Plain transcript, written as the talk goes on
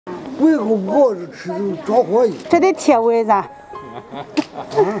胃口不好是吃就着火一。这得贴胃噻，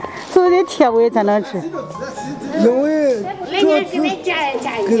是不是得贴胃才能吃？因为这次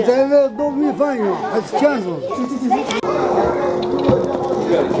跟咱这糯米饭一样，还是健康。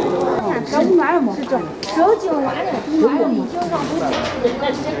这完了吗？是这，手经完了，完了已经上不去。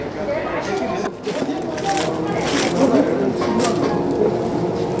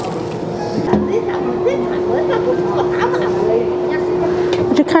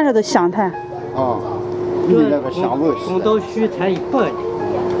这看着都香甜。啊，你那个香味。公道续才一半的。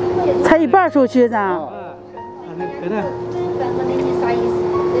才一半手续噻。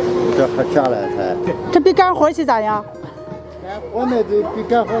这还下来才。这比干活去咋样？我那得比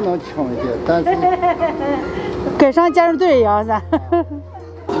干活能轻一些，但是跟上健身队一样噻。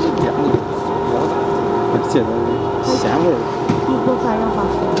现在咸味。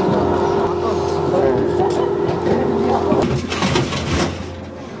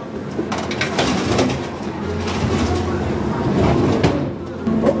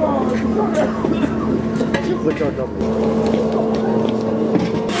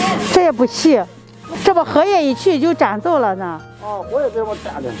这也不细，这不荷叶一去就粘走了呢。啊，我也这么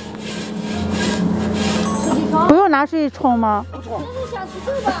粘的。不用拿水冲吗？不冲。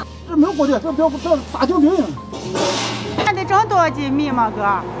这没有锅底，这大酒饼。今天得整多少斤米吗，哥？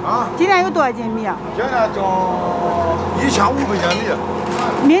啊？今天有多少斤米？今天整1500斤米。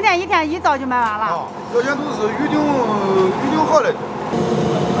明天一天一早就卖完了。啊，这些都是预定好了的。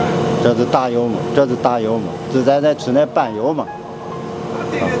这是大油嘛？这是大油嘛？是咱在吃那拌油嘛？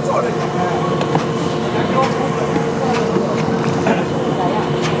这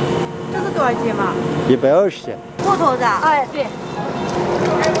是多少斤嘛120。骨头的。哎，对。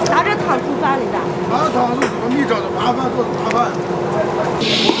拿着汤煮饭的。拿汤是这个米，这是麻饭，这是麻饭。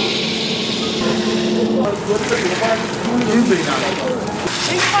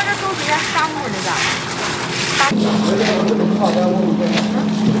你放这都是些啥木的的？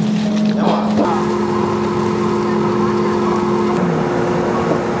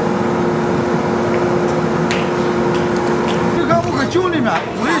你看我搁酒里面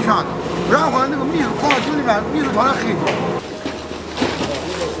煮了一圈子，然后那个米放到酒里面，米是放在黑的。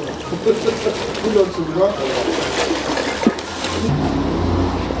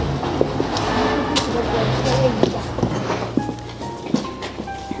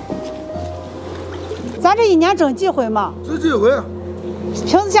咱这一年整几回嘛？这几回。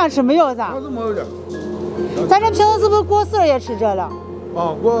平时想吃没有噻？平时没有的。咱这平时是不是过4也吃这了？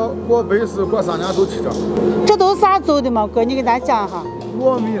啊，过白事过3年都吃这。这都是啥做的嘛？哥，你给咱讲一下。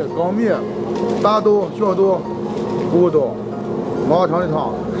糯米、粳米、大豆、小豆、古豆，熬成的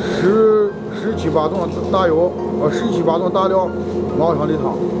汤，17、8种大油，17、8种大料，熬成的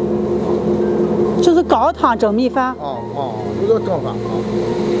汤。就是高汤蒸米饭。这叫蒸饭啊。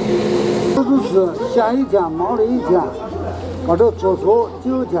这就是前一天忙了一天，把这做熟，第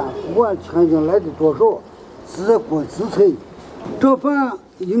2天不管天津来的多少，是在锅自炊。这饭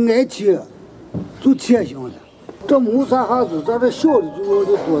一挨切就切行了，这没啥哈子，咱这小的就用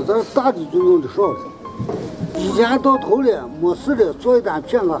的多，咱大的就用的少了。一年到头了没事了，做一单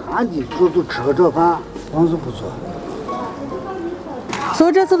骗个寒的，就吃个这饭，真是不错。所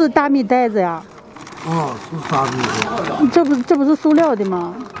以这是不是大米袋子呀？是大米的。这不是塑料的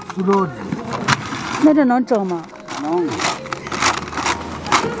吗？塑料的。那这能蒸吗？能。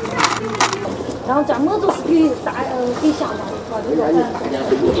然后专门就是给香港做这个饭。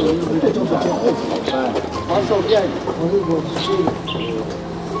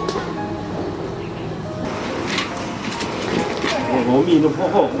糯米都不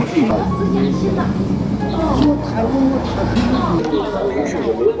好吃。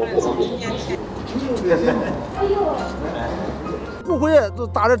不会就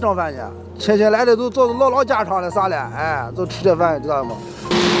打这蒸饭去，亲戚来的都做老家常的啥了，哎，就吃这饭，知道吗？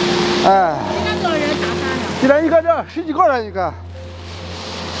哎。今天多少人打饭呢？今天你看这10几个人，你看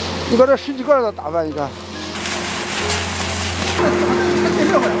这10几个人的打饭，你看。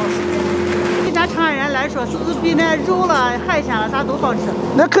对咱长安人来说，是不是比那肉了、海鲜了啥都好吃？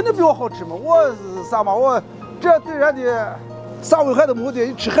那肯定比我好吃嘛！我是啥嘛？我这对人的啥危害都没有的，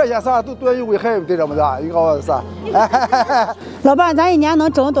你吃海鲜啥都对人有危害，对这么的，你告诉我是啥？哎，老板，咱一年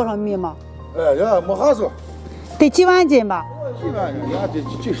能蒸多少米吗？哎呀，没哈说，得几万斤吧？几万斤，呀，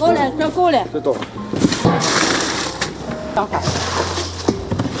这够了，这够了。这多。等会儿。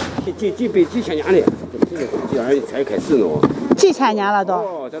几千年了，这样才开始呢。几千年了都。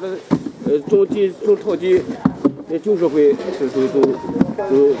哦，咱这种陶器，那旧社会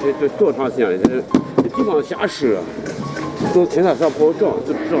都多长时间了？这地方下湿，种青菜啥不好长，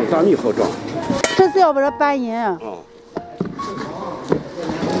就长大米好长。这是要不是拌银。啊。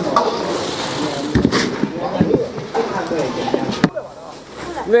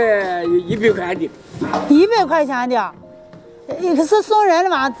卖100块的。100块钱的，是送人的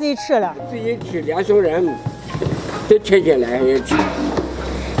吗？自己吃了？自己吃2送人，这天天来也吃。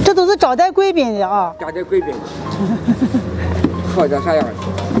这都是招待贵宾的啊！招待贵宾，好到啥样？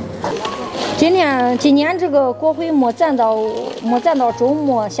今年这个国会没占到周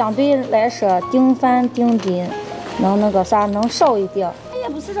末，相对来说订饭订的能少一点。也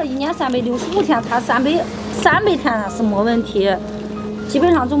不是说1年365天，他300天是没问题，基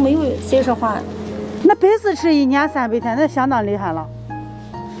本上就没有谁说话。那本市吃1年300天，那相当厉害了。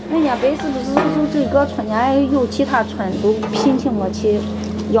人家本市不是就这个村年有其他村都聘请我去，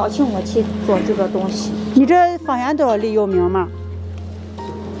邀请我去做这个东西。你这方圆多少里有名吗？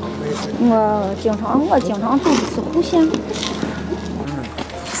我经常做的是弧线。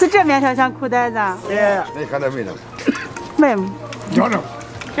是这面条像裤带子？哎，你看这没呢？没。要着。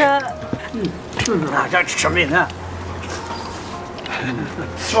这，这吃没呢？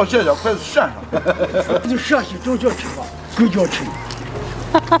小蟹脚筷子扇上，就陕西都叫吃法，都叫吃。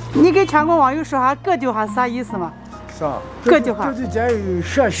你给全国网友说下“各丢哈”啥意思吗？啥？各丢哈。这是咱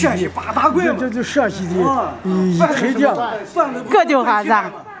陕西八大怪，这是陕西的黑店。各丢哈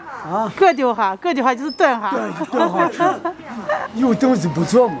啥？啊，各丢哈就是炖哈。炖哈吃，有东西不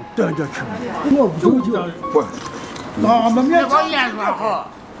做嘛，炖着吃。我不就不，俺们面做面做好。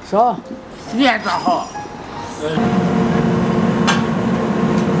啥？面做好。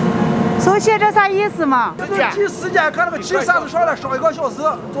手写这啥意思嘛？这个提时间，看那个提啥子烧了，烧1个小时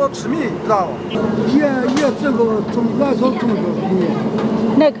做吃米，知道不？也这个按照中国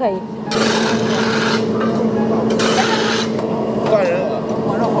那可以。换人。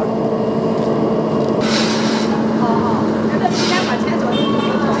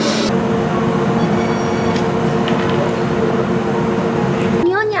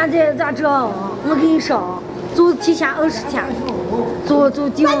明年这咋整？我跟你说，就提前20天，就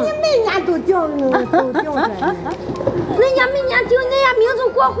定。那你每年都定着。人家每年定，人家民族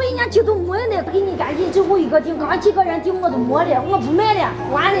国会，人家提都没了，给你赶紧最后一个定，刚几个人定我都没了，我不买了，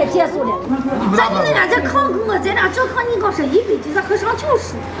完了结束了。咱你那这扛给我，咱俩这扛你搞是100斤，咱喝上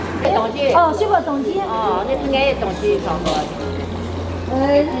90。登记。哦，随便登记。哦，那应该也登记上个。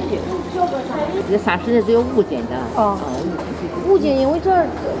这30的只有5斤的。哦，5斤，因为这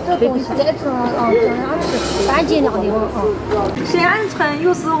东西在这正常吃，3斤2斤。沈阳村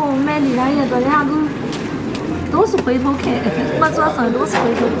有时候买的人也多，人家都是回头客，我做生意都是回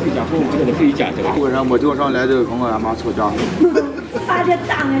头客。果然没钓上来的，跟我俺妈吵架。他这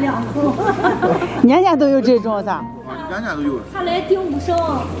打我2口。年年都有这种啥？年年都有。他来订不上，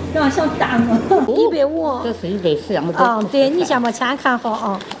然后想打我。150。这是140样的。啊，对，你先把钱看好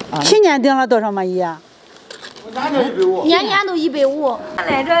啊。去年订了多少嘛姨？年年都150。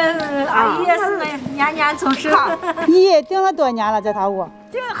来这阿姨也是年年总是。姨订了多年了，在他屋？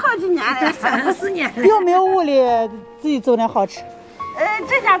订好几年了，30年了。有没有屋里自己做点好吃？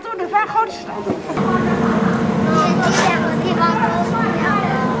这家做的饭好吃。